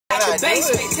the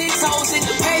basement. 6 holes in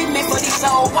the pavement for these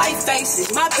old white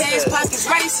faces. My pants pockets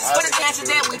racist for the chances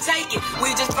that we take it.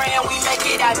 We just praying we make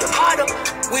it out the bottom.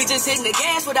 We just hitting the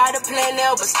gas without a plan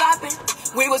ever stopping.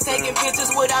 We was taking pictures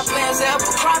without plans ever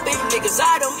cropping. Niggas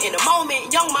out them in the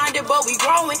moment, young-minded but we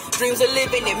growing. Dreams of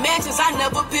living in mansions, I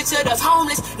never pictured us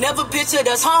homeless. Never pictured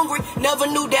us hungry,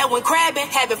 never knew that when crabbing.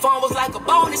 Having fun was like a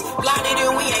bonus. Blinded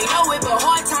and we ain't know it, but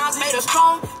hard times made us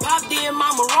strong. Pop did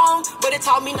mama wrong, but it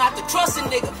taught me not to trust a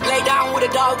nigga. Lay down with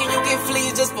a dog and you get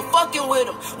fleas just for fucking with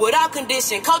him. Without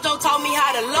condition, Kojo taught me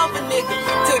how to love a nigga.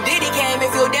 Till Diddy came and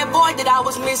filled that void that I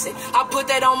was missing. I put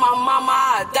that on my mama,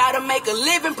 I died to make a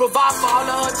living. Provide for all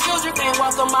of her children, can't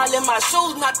walk a mile in my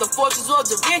shoes. Not the forces of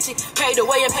Da Vinci. Paid the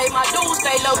way and paid my dues,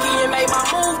 stay low key and made my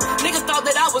move. Niggas thought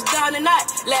that I was down and out.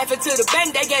 Laughing to the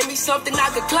bank, they gave me something I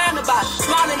could climb about.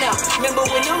 Smiling out, remember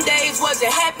when them days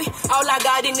wasn't happy? All I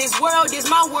got in this world is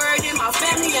my word and my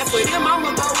family. And for them,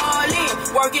 I'ma go all in.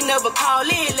 Working never call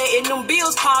in, letting them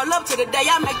bills pile up to the day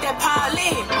I make that pile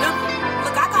in.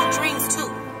 Look, I got dreams too.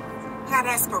 I got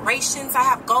aspirations, I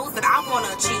have goals that I want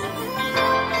to achieve.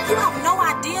 You have no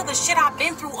idea the shit I've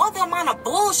been through or the amount of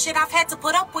bullshit I've had to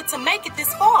put up with to make it this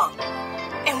far.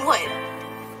 And what?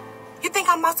 You think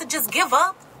I'm about to just give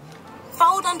up?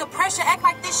 Fold under pressure, act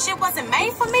like this shit wasn't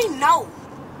made for me? No.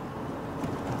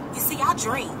 You see, I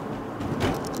dream.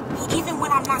 Even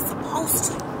when I'm not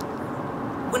supposed to.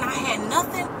 When I had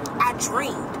nothing, I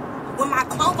dreamed. When my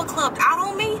clover clubbed out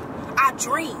on me, I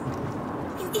dreamed.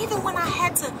 And even when I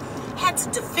had to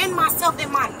defend myself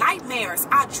in my nightmares,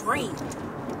 I dreamed.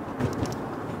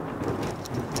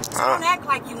 So don't act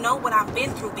like you know what I've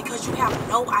been through because you have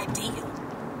no idea.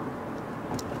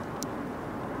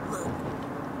 Look,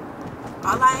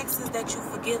 all I ask is that you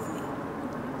forgive me.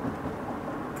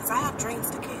 Because I have dreams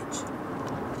to catch.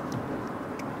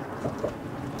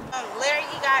 Larry,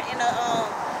 he got in a,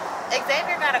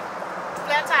 Xavier got a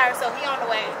flat tire, so he on the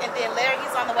way. And then Larry,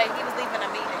 he's on the way. He was leaving a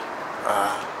meeting.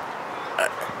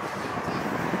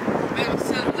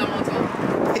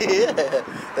 Yeah,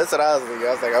 that's what I was thinking. I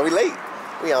was like, are we late?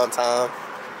 We on time. I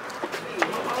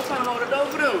was trying to hold it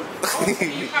over them.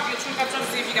 You pop your trunk, I'm trying to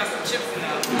see if you got some chips in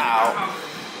there. Ow.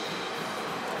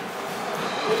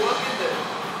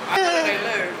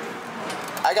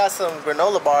 I got some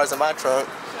granola bars in my trunk.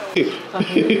 Hey.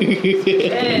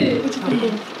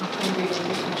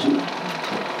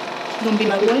 Gonna be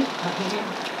like what?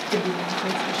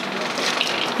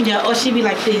 Yeah, or she be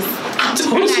like this.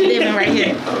 I'm not living right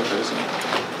here.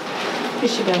 Here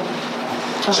she go.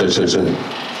 Say.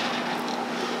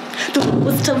 The one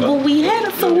was tough, but we had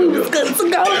it, so we was good to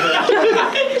go.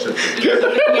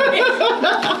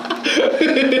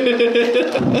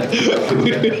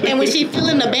 And when she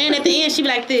feeling the band at the end, she be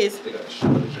like this.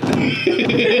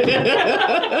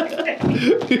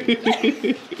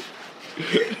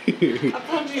 I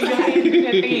told you gotta do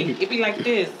that thing. It be like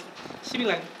this. She be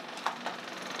like.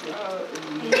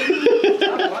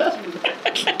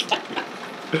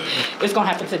 It's gonna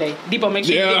happen today. Depot, make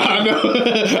sure. Yeah, I know.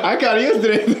 I got it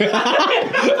yesterday.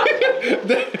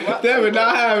 That would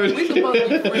not happen. We supposed to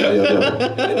be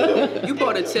friends. You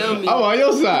supposed to tell me. I'm on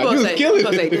your side. You was killing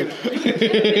me. You're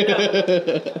killing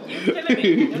me. That's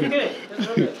good. That's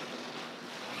real good.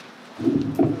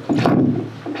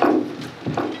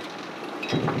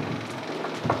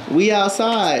 We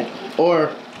outside.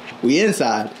 Or we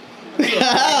inside.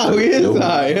 We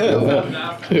inside.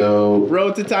 No.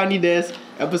 Road to Tiny Desk,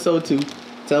 episode 2.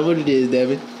 Tell me what it is,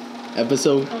 Devin.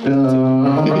 Episode 2. Oh,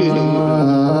 I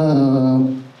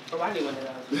do one of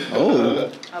those.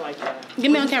 Oh. I like that.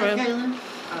 Get me on camera.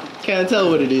 Can't tell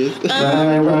what it is.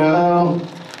 Hello,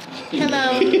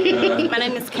 my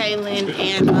name is Kaylin,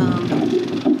 and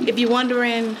if you're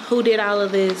wondering who did all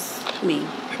of this, me.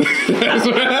 That's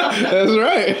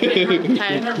right.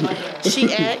 Okay.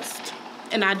 She asked,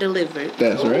 and I delivered.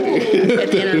 That's right.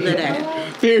 At the end of the day.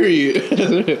 Period.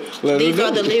 These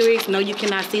are the lyrics. No, you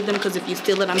cannot see them because if you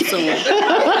steal it, I'm suing. I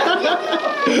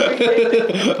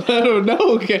don't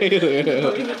know,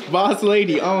 Kayla. Boss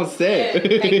lady on set.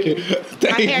 Thank you.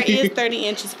 My hair is 30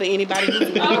 inches for anybody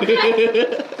who's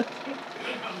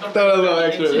That was a little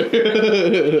extra.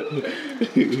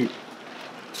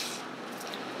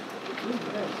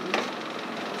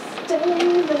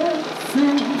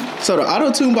 So the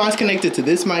auto-tune box connected to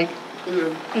this mic?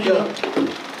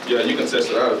 Yeah, you can test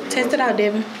it out. Test it out,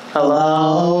 Devin.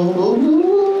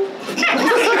 Hello.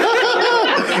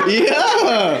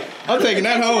 Yeah, I'm taking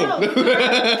that home.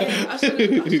 I should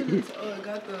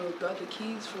have got the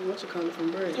keys from what's it coming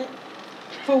from Bird.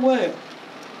 For what?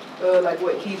 Like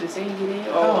what keys is saying get in?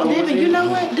 Devin, you know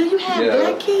what? Do you have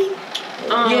black key?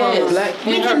 Yes. Black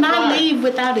key. We cannot leave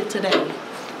without it today.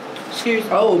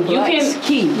 Oh,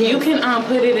 You can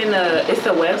put it in it's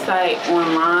a website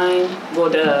online. Well,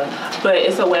 but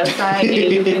it's a website,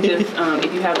 and you can just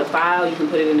if you have the file, you can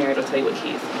put it in there. It'll tell you what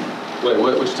keys. Wait,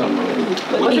 what you talking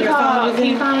about? What you call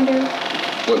key finder?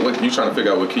 What you trying to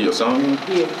figure out what key your song in?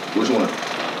 Yeah. Which one?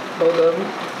 Both of them.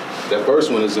 That first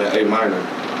one is in A minor.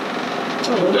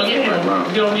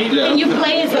 You don't need it. Can you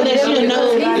play it so that she'll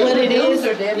know what it is? I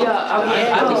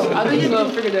think you're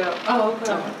gonna figure it out. Oh,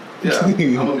 okay.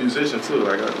 Yeah, I'm a musician too.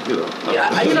 Like,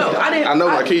 I know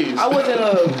my keys. I wasn't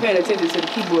paying attention to the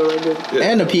keyboard right there. Yeah.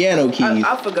 And the piano keys.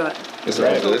 I forgot. It's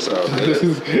all good. It's all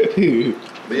good.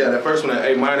 But yeah, that first one in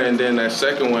A minor, and then that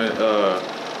second one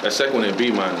in B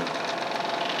minor.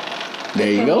 There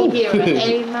you go.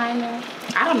 A minor.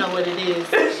 I don't know what it is.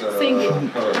 Sing it. I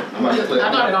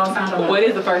thought it all sounded. What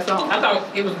is the first song? I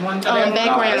thought it was one.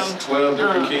 Background. It's 12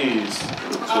 different keys.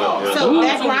 So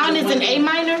background is an A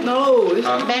minor? No.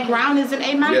 Background is an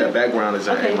A minor? Yeah, background is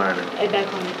an A minor. A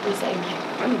background is A minor.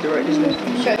 I need to write this down.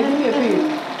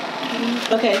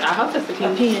 Okay. I hope that's the key. A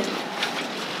pen.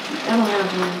 I don't have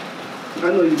one. I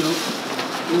know you don't.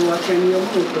 You watch any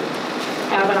of them.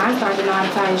 Albert Einstein did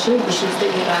not tie his shoe, but she's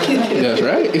thinking about it. That's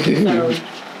right. So,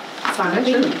 fine.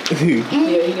 He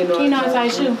know how to tie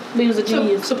his shoe. He was a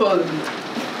genius. Supposedly.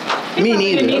 Me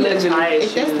neither. If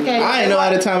that's the case. I didn't know how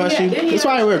to tie my shoe. That's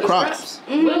why I wear Crocs.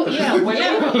 No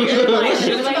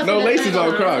laces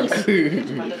on Crocs. Okay,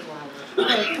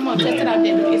 come on, check it out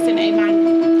then. It's an A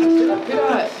minor.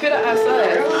 Put her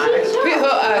outside. Put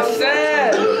her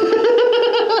outside.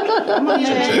 Come on,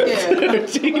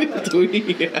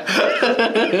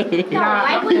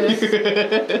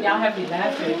 Y'all have me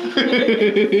laughing.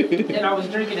 And I was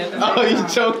drinking at the same time. Oh, you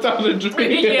choked on the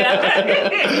drink.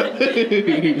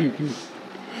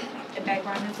 The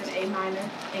background is in A minor,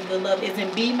 and Good Love is in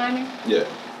B minor. Yeah.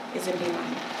 It's in B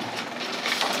minor.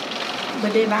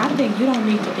 But then I think you don't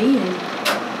need to be in.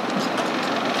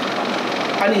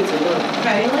 I need to know.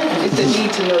 Okay. It's a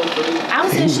need to know for me. I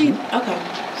was saying she. Okay,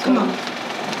 come on.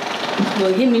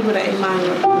 Well, hit me with an A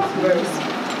minor verse.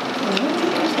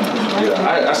 Yeah,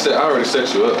 I already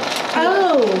set you up.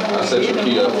 Oh. I set your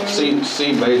key up.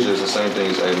 C major is the same thing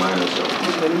as A minor. So.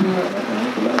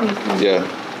 Yeah,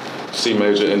 C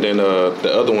major, and then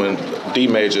the other one, D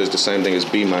major, is the same thing as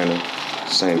B minor,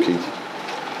 same key.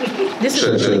 This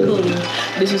is really cool.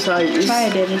 This is how you try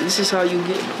it, Daddy. This is how you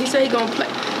get. He said he gonna play.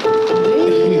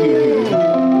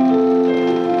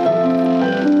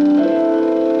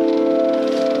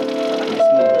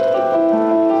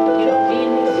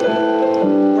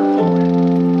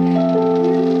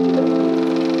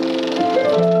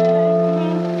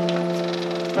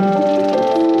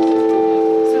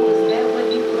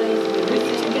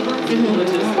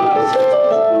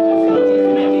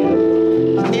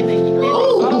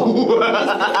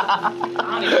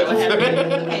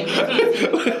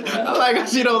 I like how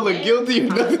she don't look guilty or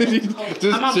nothing. She's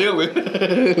just chilling.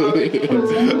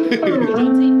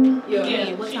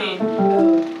 Yeah. What time?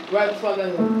 Right before I go.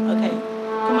 Okay.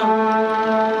 Come on.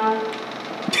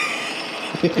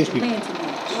 Because you're playing too much.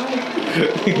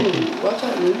 Watch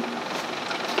out, man.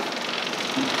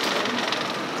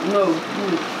 No.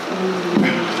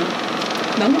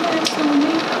 Don't go back to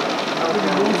me.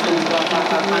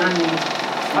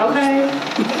 Okay.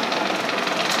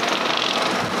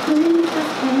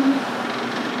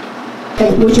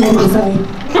 Hey, what you want me to say?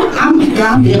 I'm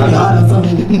grounded on the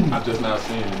phone. I'm just not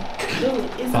seeing it.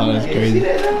 Oh, that's crazy.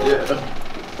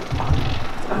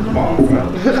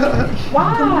 Why?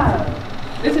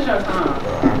 This is your time.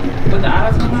 With the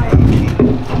eyes come out.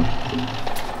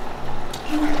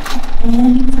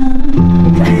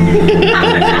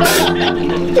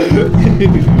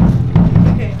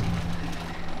 Okay.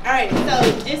 Alright, so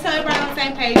just so everybody on the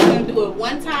same page, we're going to do it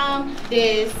one time,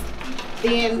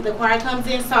 then the choir comes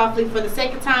in softly for the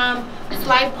second time,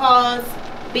 slight pause,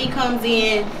 B comes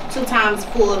in 2 times,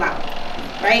 full out.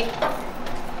 Right?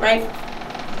 Right?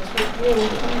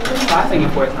 Oh, I think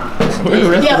it 4 times.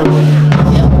 Yep.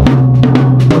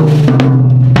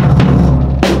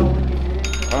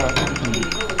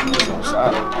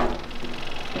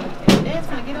 That's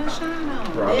gonna get us shine on.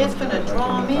 That's gonna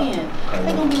draw them in.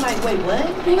 They're gonna be like, wait, what?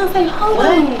 They're gonna say, hold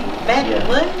on. Back,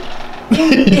 what? By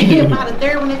the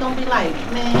third one, they're gonna be like,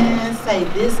 man, say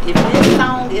this. If this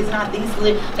song is not these,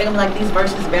 they're gonna be like, these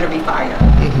verses better be fire.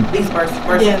 These verses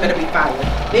better be fire.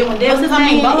 Then when they're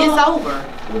coming in, it's over.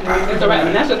 That's right,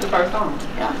 and that's just the first song.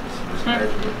 Yeah.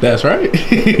 That's right.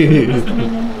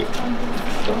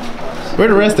 Where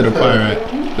the rest of the choir at?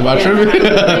 Am I tripping?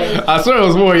 I swear it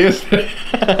was more yesterday.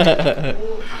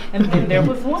 And then there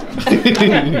was one. I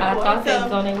thought they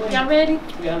was on their way. Y'all ready?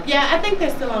 Yeah. Yeah, I think they're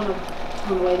still on the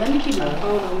Wait, let me keep my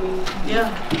phone on me. Yeah.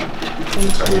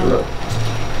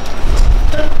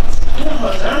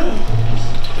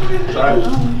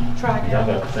 Try it. Y'all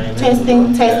got the same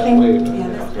Testing.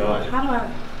 Yeah, How do I?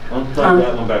 I'm trying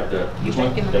that one back there. You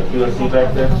want that QSC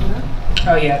back there?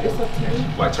 Oh yeah, it's up to you.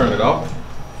 Like turn it off.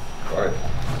 All right.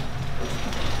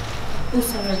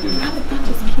 It's alright. How did that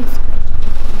just keep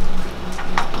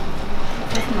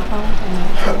That's my phone.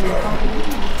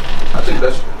 I think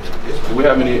that's. Do we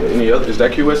have any other? Is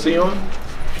that QSC on?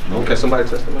 No. Can somebody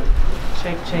test it?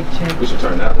 Check. We should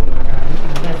turn that one on.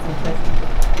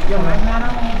 Your mic not on?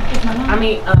 Is my mic? I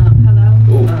mean, hello.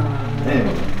 Ooh. I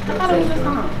thought it was just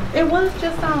on. It was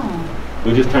just on.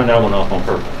 We just turned that one off on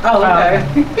purpose. Oh, okay.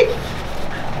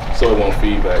 So it won't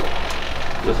feedback.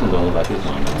 This one don't look like this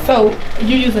one. So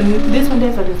you using this one,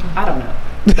 this or this one? I don't know.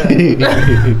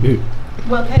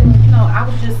 Well, Caitlin, you know, I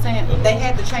was just saying they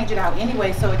had to change it out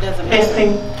anyway, so it doesn't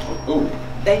matter. Ooh.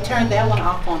 They turned that one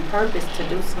off on purpose to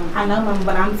do something. I know, Mama,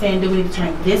 but I'm saying do we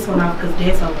turn this one off because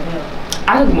that's over there.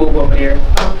 I just move over there.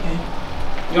 Okay.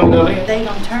 You want to go there? They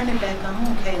don't turn it back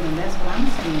on, Caitlin. That's what I'm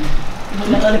saying.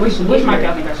 Which mic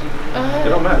y'all think I should use? It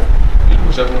don't matter.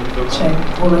 Whichever one you go to. Check.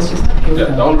 Well, let's just.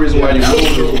 The only reason why you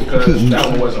moved it was because that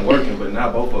one wasn't working, but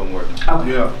now both of them working.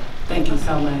 Okay. Yeah. Thank you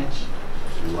so much.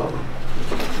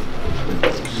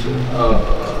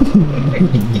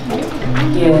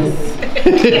 Yes.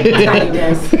 Tiny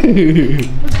desk.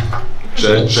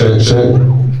 Check.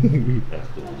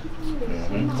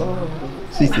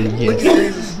 She said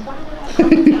yes.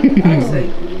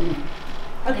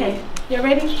 Okay. You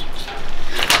ready?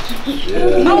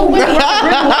 Yeah. No, wait. I'm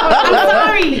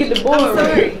sorry. The board. I'm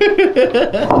sorry.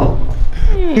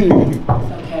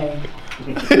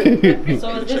 It's okay. So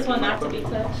is this one not to be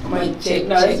touched? Mic check.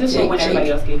 No, it's just for when everybody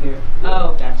else get here.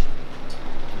 Oh, gotcha.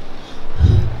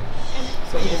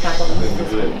 So you just not gonna use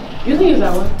this one? You can use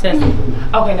that one. Test it.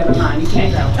 Okay, never mind. You can't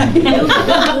use that one.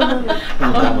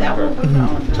 That one was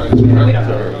on.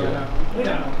 We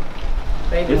don't know.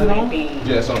 Baby, Is it on?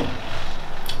 Yeah, it's on.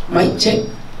 Mic check.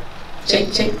 Check.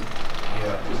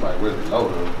 Yeah, it's like really low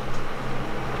though.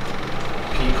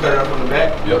 Can you cut it up on the back?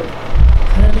 Yep.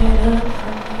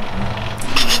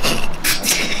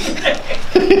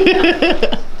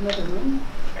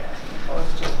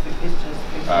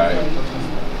 Alright.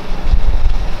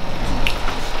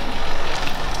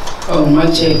 Oh, my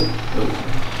check.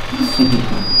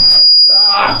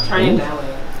 Turn it down.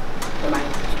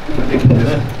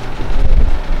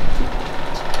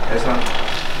 That's not.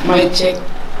 Mic check.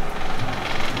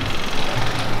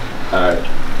 Alright. I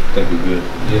think we're good.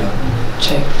 Yeah.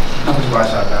 Check. Just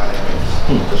watch out down there.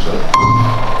 For sure.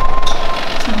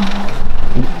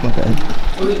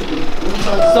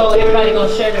 So everybody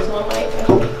gonna share this one mic?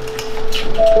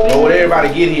 But when everybody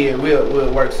get here,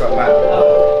 we'll work something out.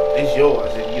 It's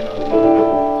yours, and, you know.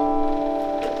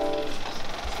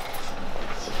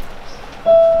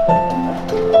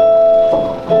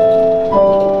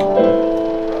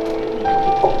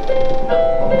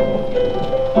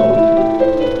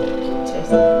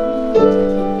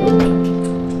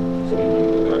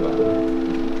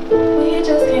 We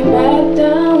just came back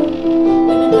down.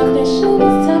 Living up that shit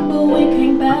was tough, but we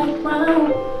came back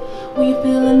round. We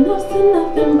feeling lost and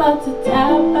nothing about to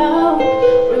tap out.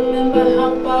 Remember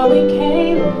how far we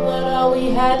came, what all we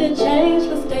had to change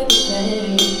but stay the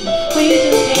same. We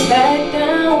just came back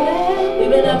down.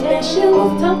 Living up that shit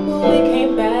was tough, but we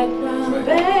came back round.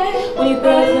 We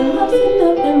feeling lost and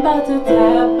nothing about to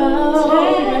tap out.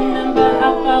 Remember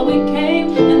how far we came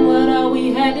and what all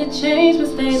we had to change but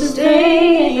stay the same.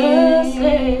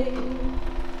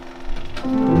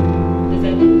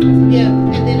 Yeah,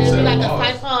 and then it'll be like a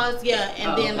slight pause, yeah,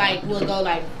 and then like we'll go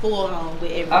like full on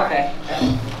with everybody. Okay.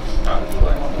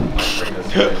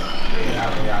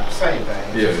 Same thing.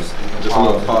 Yeah, just a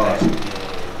little pause.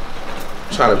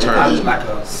 Try to turn them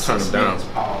down.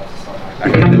 I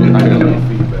can do a little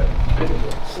feedback.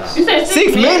 You said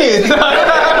 6 minutes. I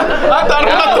thought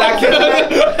about that.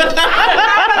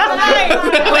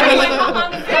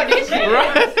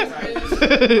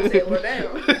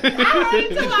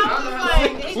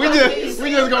 We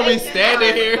just gonna be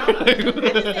standing here.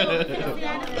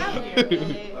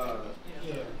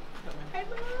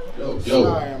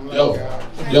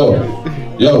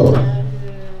 Yo.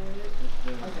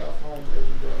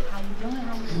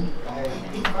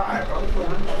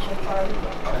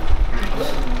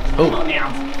 Come on now.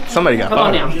 Somebody got Come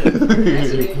on now. fired.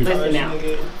 Listen now.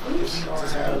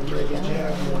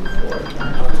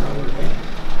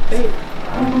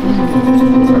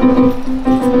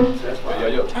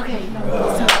 Yo. Okay,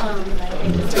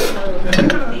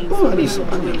 I need some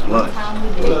lunch.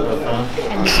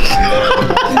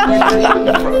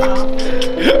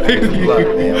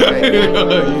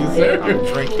 Yes, sir. I'm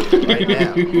drinking right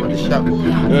now for the show.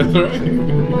 That's right.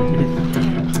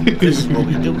 This is what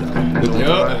we do, though.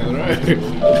 Yeah, that's right.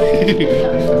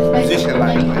 Musician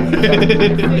life, man.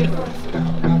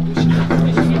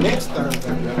 Next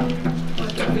Thursday.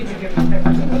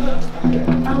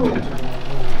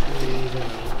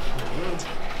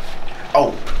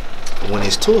 Oh, when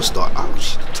his tour start, oh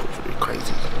shit, the tour pretty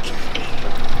crazy.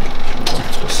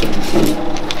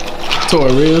 Tour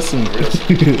real soon.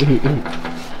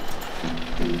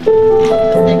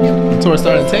 Tour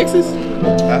starting in Texas?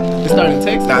 Huh? It started in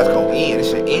Texas? Nah, it's gonna end. It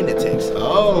should end in Texas.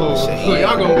 Oh, so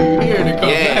y'all gonna be here and then come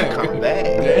back. Come back.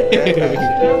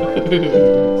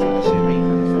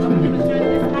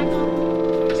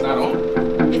 It's not on?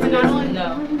 Is it not on? No.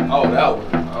 Oh, that one.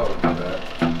 Oh, my bad.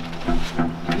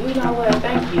 You know what?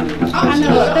 Thank you. Oh, I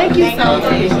know. Thank you so much.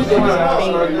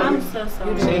 I'm so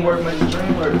sorry. She ain't working, man. She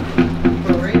ain't working.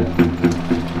 For real.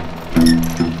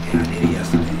 Yeah, I did it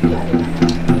yesterday.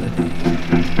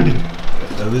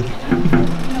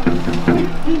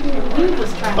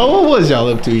 Oh, what was y'all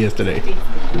up to yesterday?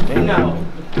 No.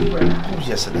 It was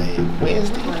yesterday,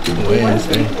 Wednesday.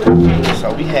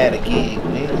 So we had a gig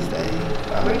Wednesday.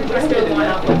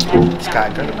 Sky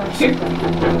Girls.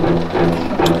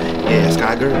 Yeah,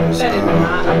 Sky Girls.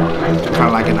 Kind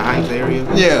of like in the Heights area.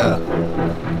 Yeah.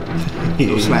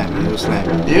 It was slamming. It was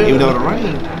slamming. Yeah. Even though the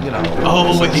rain, you know.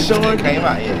 Oh, but it sure came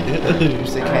out. Yeah.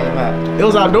 It came out. It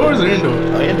was outdoors or indoors?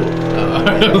 Oh, indoors.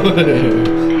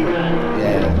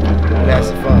 Yeah. That's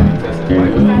some fun. Yeah.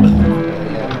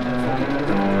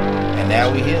 And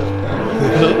now we here.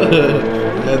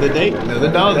 Another date, another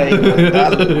dog.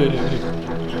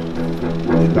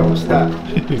 It don't stop. I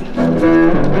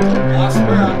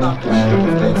swear I thought the shit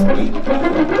was next week.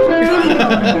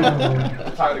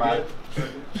 Talk about it.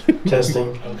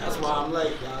 Testing. That's why I'm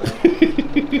late, y'all.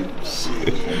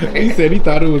 He said he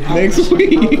thought it was next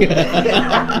week.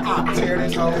 I'll tear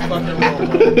this whole fucking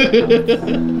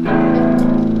room.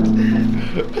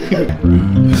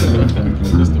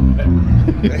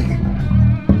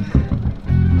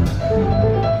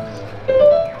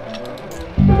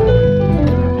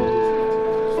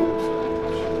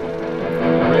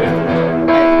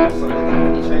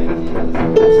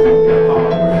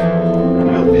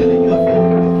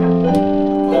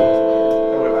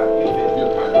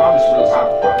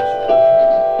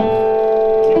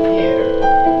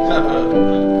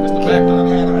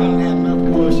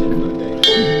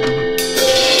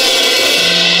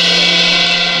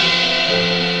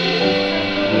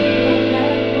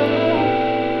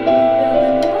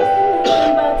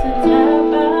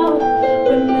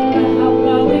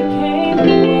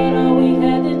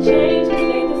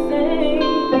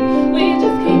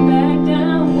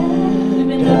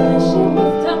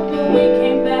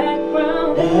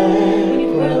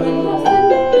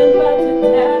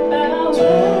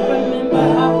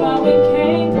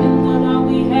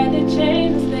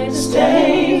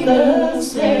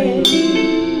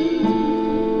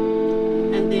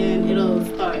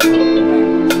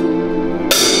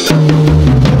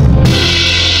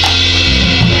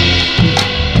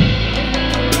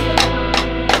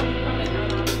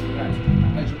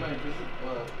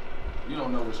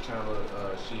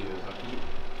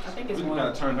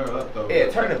 Yeah,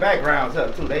 turn the backgrounds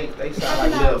up too. They sound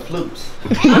like little flutes.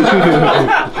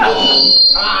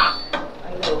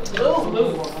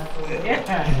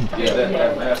 Yeah,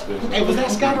 that master. Hey, was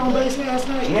that Scott on bass last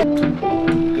night? Yeah.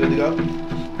 Good to go?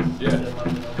 Yeah.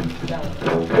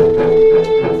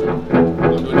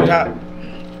 Good job.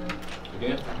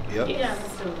 Again? Yep. Yeah.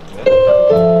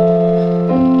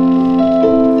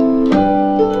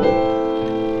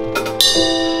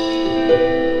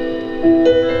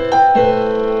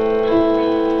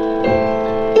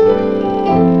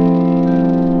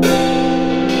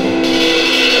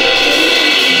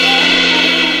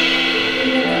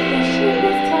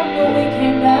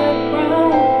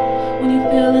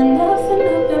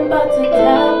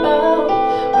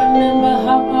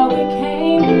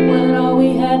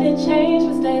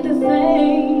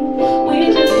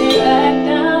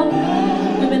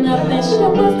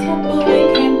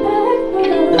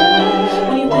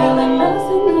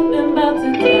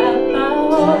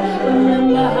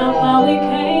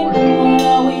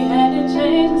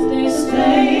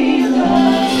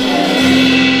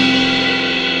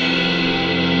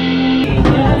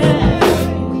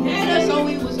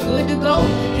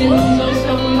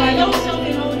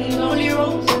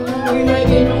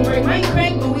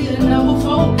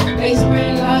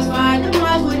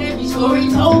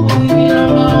 Story told, but we been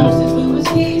on since we was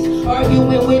kids.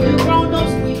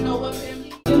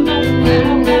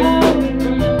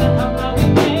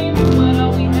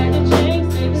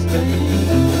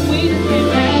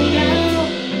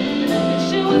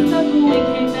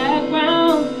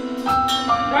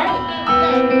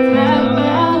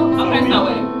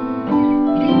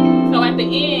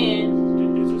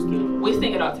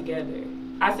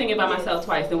 sing it by myself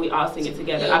twice, then we all sing it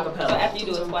together, acapella. So after you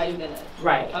do it twice, then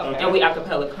right. Okay. And we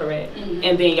acapella, correct.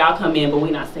 And then y'all come in, but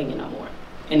we not singing no more.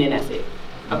 And then that's it.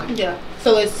 Okay. Yeah.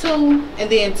 So it's 2 and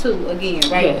then 2 again,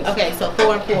 right? Yes. Okay, so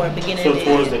 4 and 4, beginning So and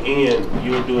towards end. the end,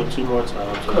 you'll do it 2 more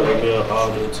times. So they'll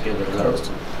all do it together the last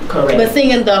 2. Correct. But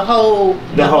singing the whole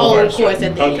verse, course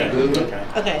at the okay. end.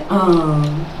 Okay.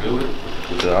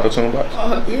 Is the auto-tune box?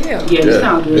 Yeah, you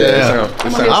sound good. Yeah.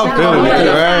 I'm feeling it.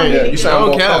 Right. Yeah, you sound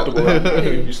more Okay.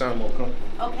 comfortable. You sound more comfortable.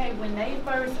 Okay, when they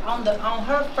first on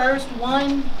her first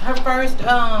one,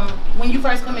 when you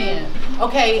first come in,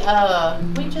 okay,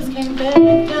 we just came back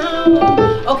down.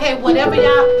 Okay, whatever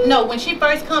y'all, no, when she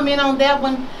first come in on that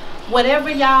one, whatever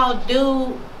y'all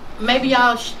do, maybe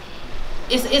y'all,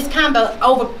 it's kind of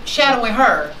overshadowing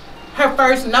her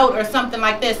first note or something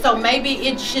like that. So maybe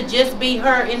it should just be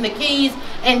her in the keys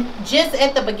and just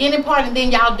at the beginning part, and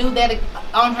then y'all do that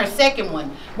on her second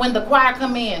one when the choir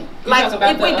come in. Like if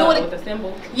we do it with the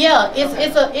cymbal. Yeah,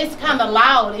 it's kind of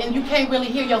loud and you can't really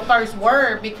hear your first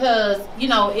word because you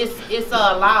know it's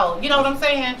loud. You know what I'm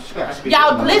saying?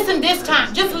 Y'all listen this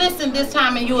time. Just listen this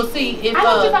time and you will see if I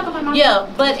know what you're talking about, Mama. yeah.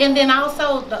 But and then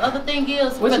also the other thing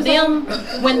is for them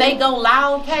when they go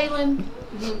loud, Kaylin.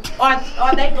 Are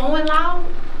they going loud?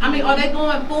 I mean, are they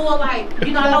going full like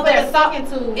you know? I know they're talking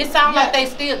to. It sounds like they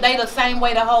the same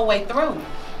way the whole way through.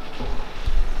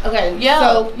 Okay. Yeah.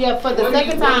 So for the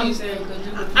second time,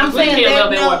 I'm saying a little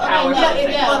bit more power.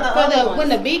 When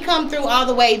the beat come through all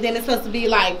the way, then it's supposed to be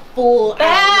like full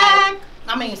back.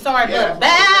 But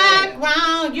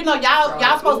background. You know, y'all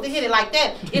supposed to hit it like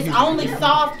that. It's only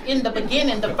soft in the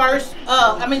beginning. The first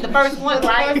one,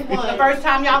 right? The first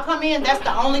time y'all come in, that's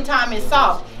the only time it's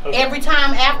soft. Every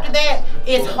time after that,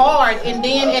 it's hard. And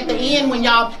then at the end, when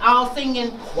y'all all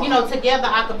singing, you know, together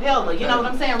a cappella. You know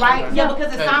what I'm saying, right? Yeah,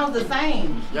 because it sounds the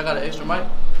same. Y'all got an extra mic?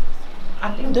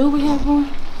 Do we have one?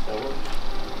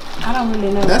 I don't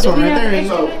really know. That's one right there.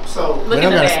 So looking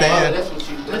at that. stand. That's what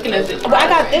you. Looking at it. Well, I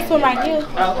got this one right here.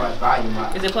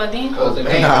 Is it plugged in?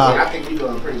 I think you're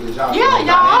doing a pretty good job. Yeah,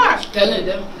 y'all are.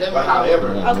 But however,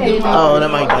 Okay. Oh, that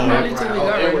might go.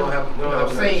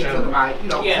 saying to the mic, you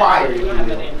know, Yeah. choir.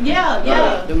 Yeah.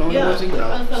 So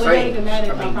it ain't even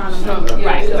matter if I find them.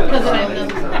 Right. Because it ain't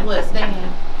nothing. What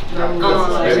stand?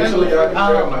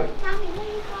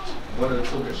 One of the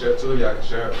two can share, 2 of y'all can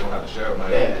share it. Don't have to share it,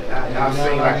 man. Yeah, I'll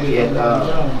sing like we at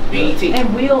BET.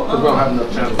 And we'll We don't have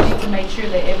enough just channels. need to make sure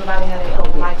that everybody has their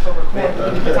own mic for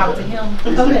recording. You can talk to him.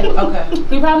 Okay.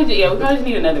 We probably do. Yeah, we probably just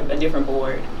need a different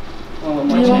board. Do you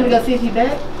want me to go see if he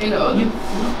back? No,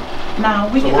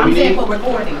 we can. I'm saying for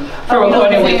recording. For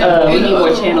recording, we need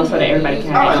more channels so that everybody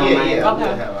can have their own mic.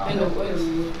 Okay.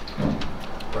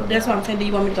 That's what I'm saying. Do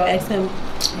you want me to go ask him? You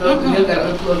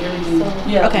gotta unplug everything.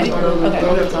 Yeah. Okay. I ain't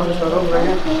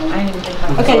even think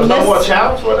about it. Okay. No more Let's.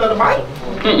 challenge for another mic?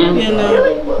 You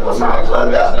know. What's my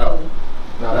plug out?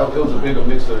 No, it was a bigger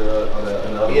mixer on the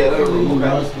other. Yeah, that was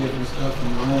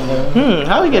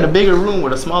How we get a bigger room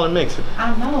with a smaller mixer?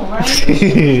 I know, right?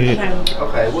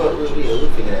 okay, we'll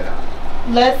figure that out.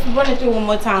 Let's run it through one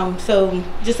more time. So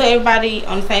just so everybody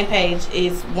on the same page,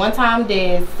 is one time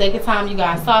dance, second time you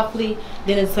guys softly,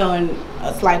 then it's on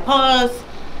a slight pause,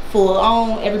 full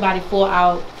on, everybody full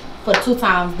out for 2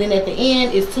 times. Then at the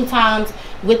end is 2 times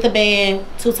with the band,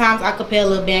 2 times a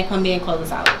cappella, band come in, close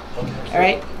us out. Okay. All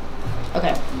right?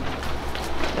 Okay.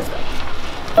 Let's go.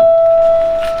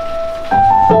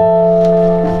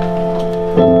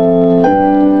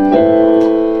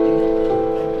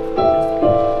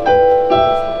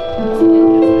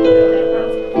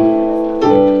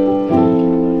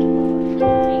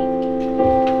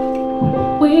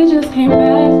 Came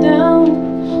back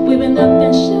down. We've been up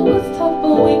and shit was tough,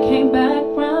 but we came back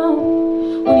round.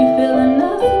 When you feeling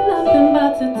nothing, nothing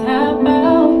but to tap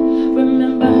out.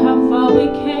 Remember how far we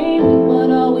came, but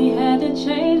all we had to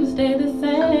change was stay the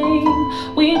same.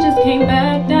 We just came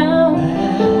back down.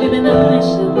 We've been up and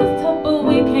shit was tough, but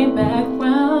we came back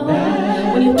round.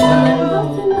 When you feeling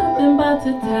nothing, nothing but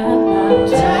to tap out.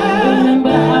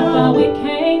 Remember how far we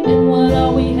came, and what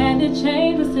all we had to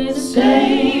change was stay the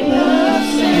same.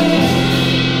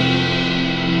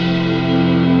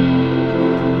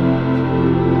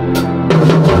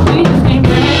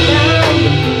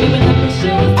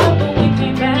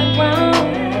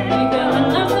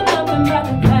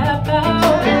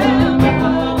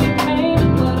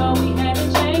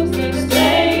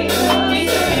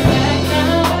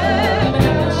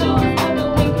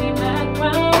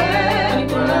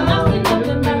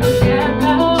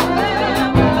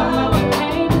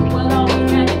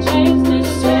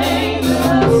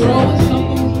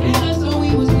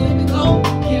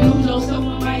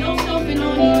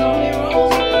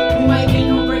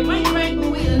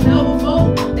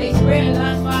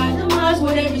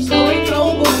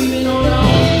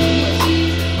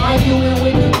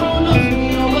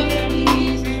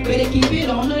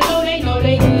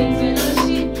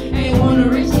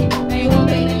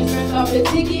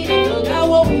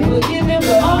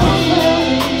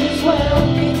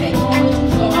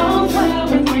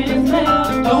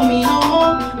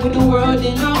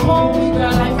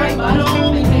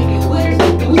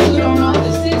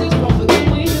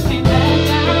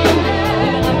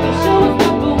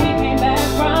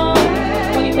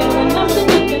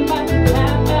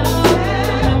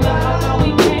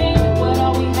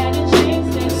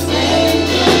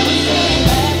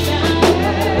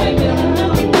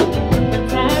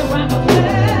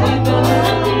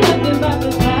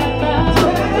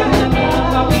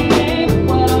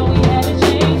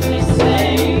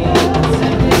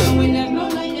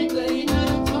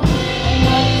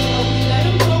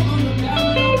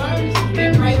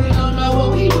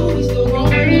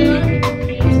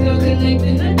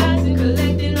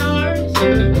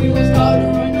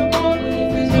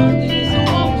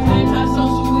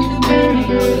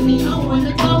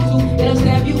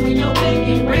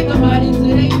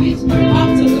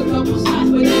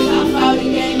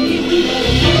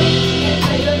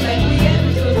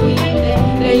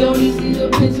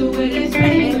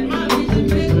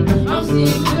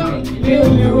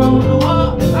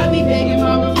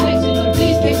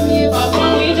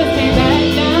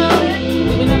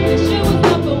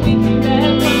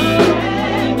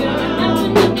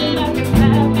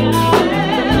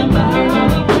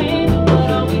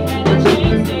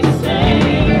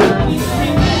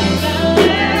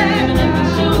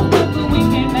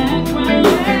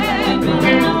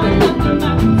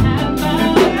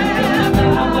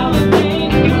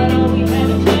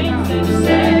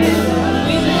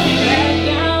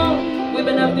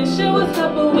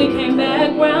 came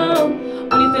back round.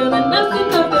 When you feeling nothing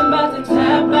about to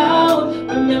tap out.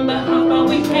 Remember how far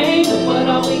we came and what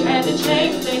all we had to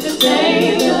change, stay the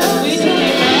same. We just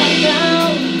came back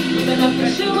down. Even up the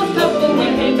shit was tough, but we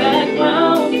came back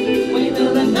round. When you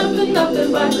feeling nothing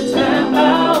about to tap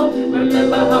out.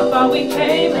 Remember how far we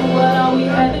came and what all we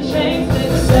had to change, stay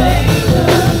the same.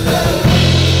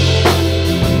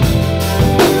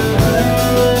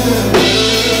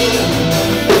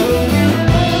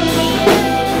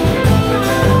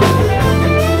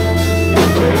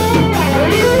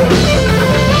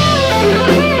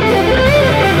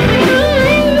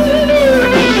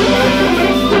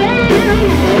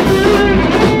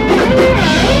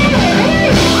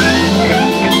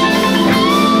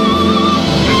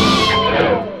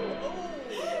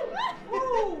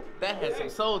 That has some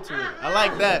soul to it. I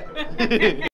like that.